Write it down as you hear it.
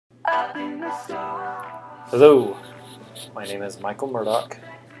Hello, my name is Michael Murdoch,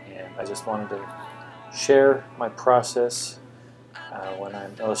 and I just wanted to share my process when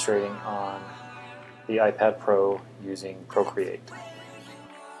I'm illustrating on the iPad Pro using Procreate.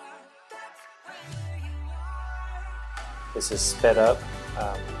 This is sped up.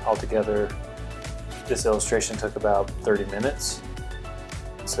 Altogether, this illustration took about 30 minutes,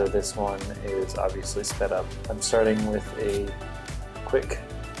 so this one is obviously sped up. I'm starting with a quick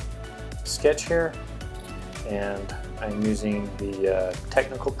sketch here, and I'm using the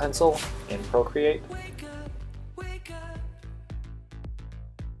technical pencil in Procreate.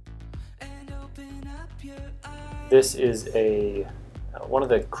 This is one of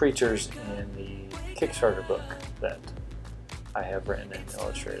the creatures in the Kickstarter book that I have written and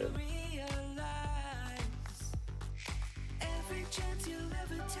illustrated.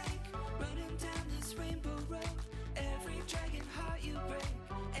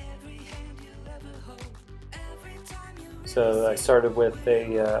 So I started with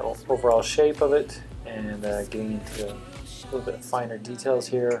the overall shape of it and getting into a little bit of finer details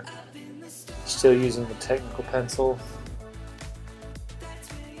here. Still using the technical pencil.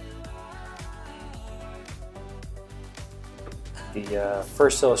 The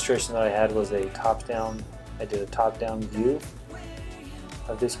first illustration that I had was a top-down. I did a top-down view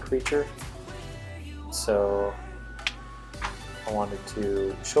of this creature. So I wanted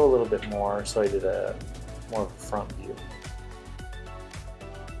to show a little bit more, so I did a more of a front view.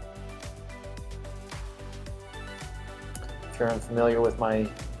 If you're unfamiliar with my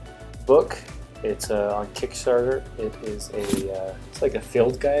book, it's on Kickstarter. It is it's like a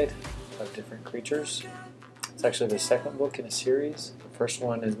field guide of different creatures. It's actually the second book in a series. The first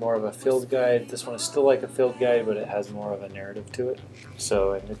one is more of a field guide. This one is still like a field guide, but it has more of a narrative to it.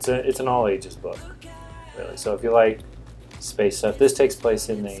 So it's an all ages book, really. So if you like space stuff, this takes place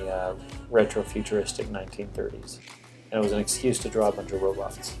in the retro-futuristic 1930s. And it was an excuse to draw a bunch of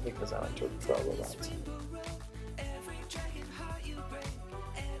robots, because I like to draw robots.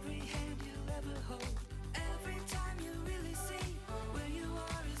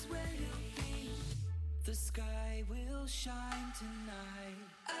 The sky will shine tonight,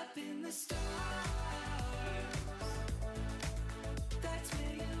 up in the stars. That's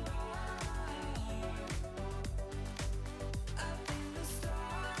where you are. Up in the stars.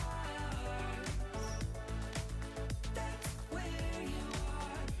 That's where you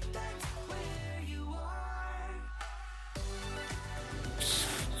are. That's where you are.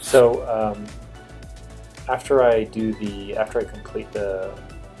 So after I complete the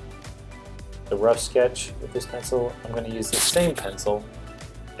rough sketch with this pencil, I'm going to use the same pencil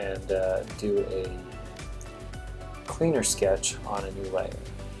and do a cleaner sketch on a new layer.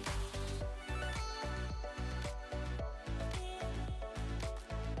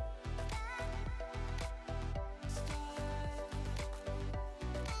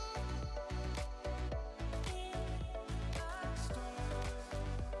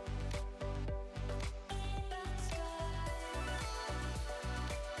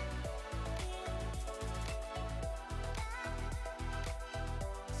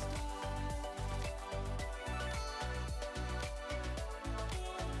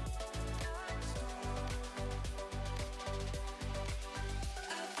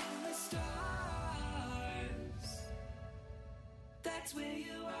 That's where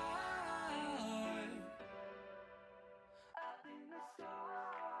you are. Up in the stars.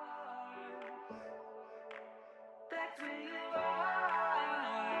 That's where you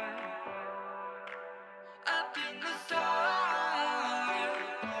are. Up in the stars.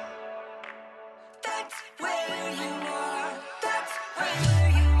 That's where you are. That's where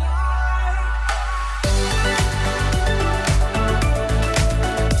you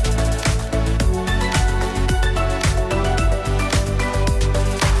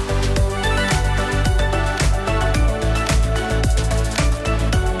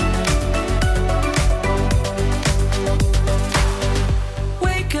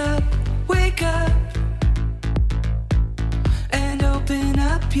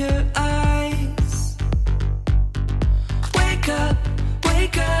your eyes. Wake up,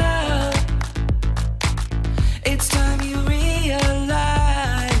 wake up. It's time you realize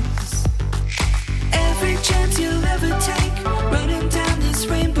every chance you'll ever take, running down this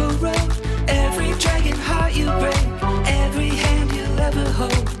rainbow road. Every dragon heart you break, every hand you'll ever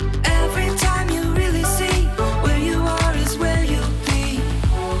hold. Every time you really see where you are is where you'll be.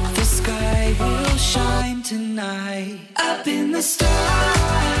 The sky will shine tonight, up in the stars.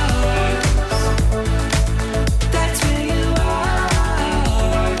 That's where you are.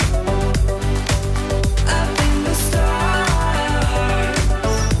 Up in the stars.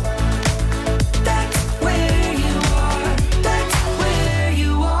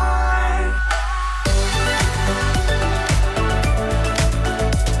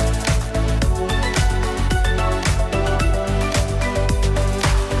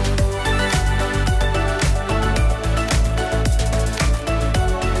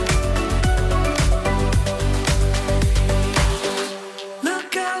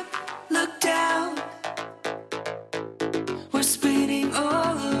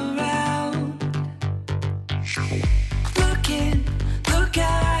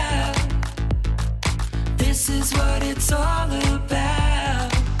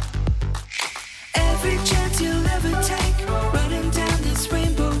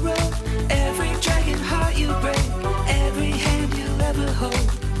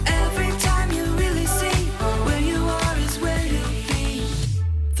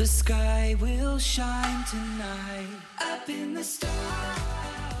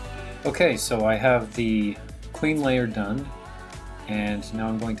 Okay, so I have the clean layer done, and now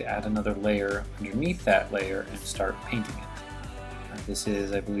I'm going to add another layer underneath that layer and start painting it. This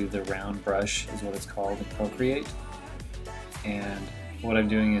is, I believe, the round brush is what it's called in Procreate. And what I'm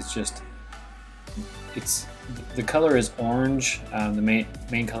doing is just, the color is orange. The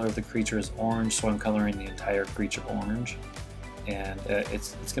main color of the creature is orange, so I'm coloring the entire creature orange. And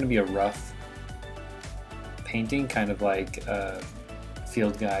it's going to be a rough painting, kind of like a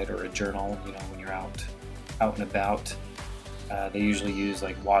field guide or a journal. You know, when you're out and about, they usually use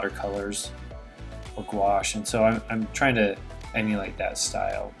like watercolors or gouache, and so I'm trying to emulate that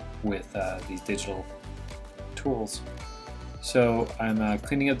style with these digital tools. So I'm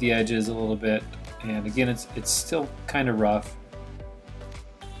cleaning up the edges a little bit, and again, it's still kind of rough,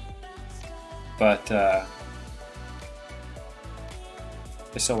 but I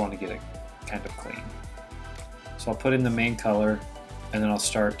still want to get it kind of clean. So I'll put in the main color, and then I'll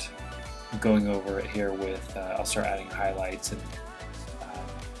start going over it here with, I'll start adding highlights and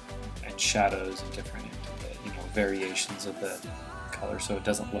shadows and different, you know, variations of the color, so it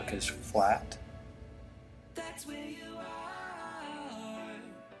doesn't look as flat.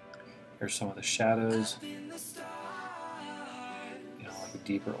 Here's some of the shadows, you know, like a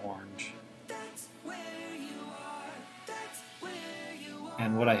deeper orange.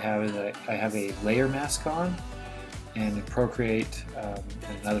 And what I have is I have a layer mask on, and in Procreate and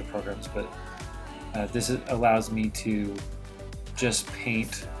in other programs, but this allows me to just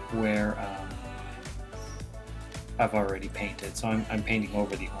paint where I've already painted. So I'm painting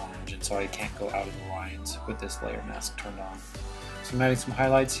over the orange, and so I can't go out of the lines with this layer mask turned on. So I'm adding some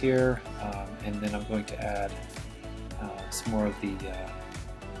highlights here, and then I'm going to add some more of the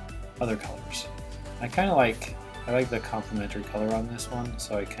other colors. I like the complementary color on this one,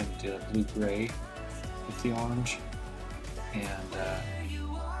 so I kind of did a blue-gray with the orange, and then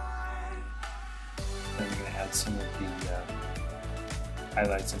I'm going to add some of the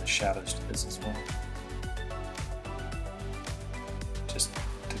highlights and the shadows to this as well, just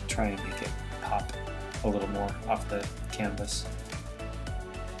to try and make it pop a little more off the canvas.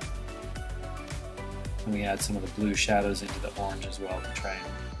 And we add some of the blue shadows into the orange as well to try and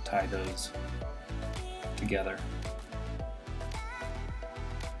tie those together.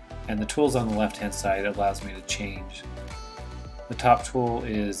 And the tools on the left hand side allows me to change. The top tool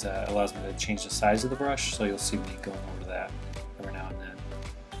is allows me to change the size of the brush, so you'll see me going over that every now and then.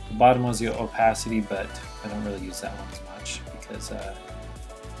 The bottom was the opacity, but I don't really use that one as much because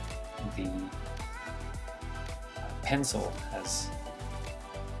the pencil has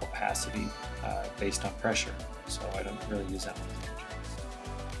opacity based on pressure, so I don't really use that one as much.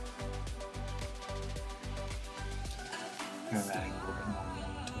 I'm adding a little bit more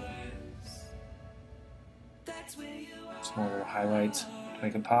yellow to it. Some more little highlights to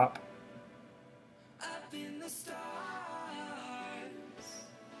make it pop.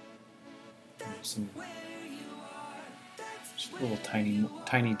 Some just little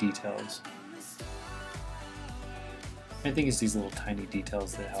tiny details. I think it's these little tiny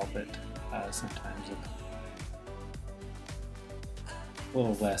details that help it sometimes look a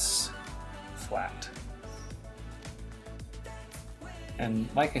little less flat. And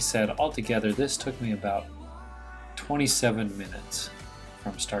like I said, altogether this took me about 27 minutes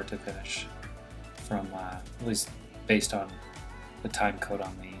from start to finish, from at least based on the time code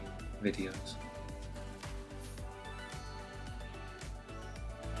on the videos.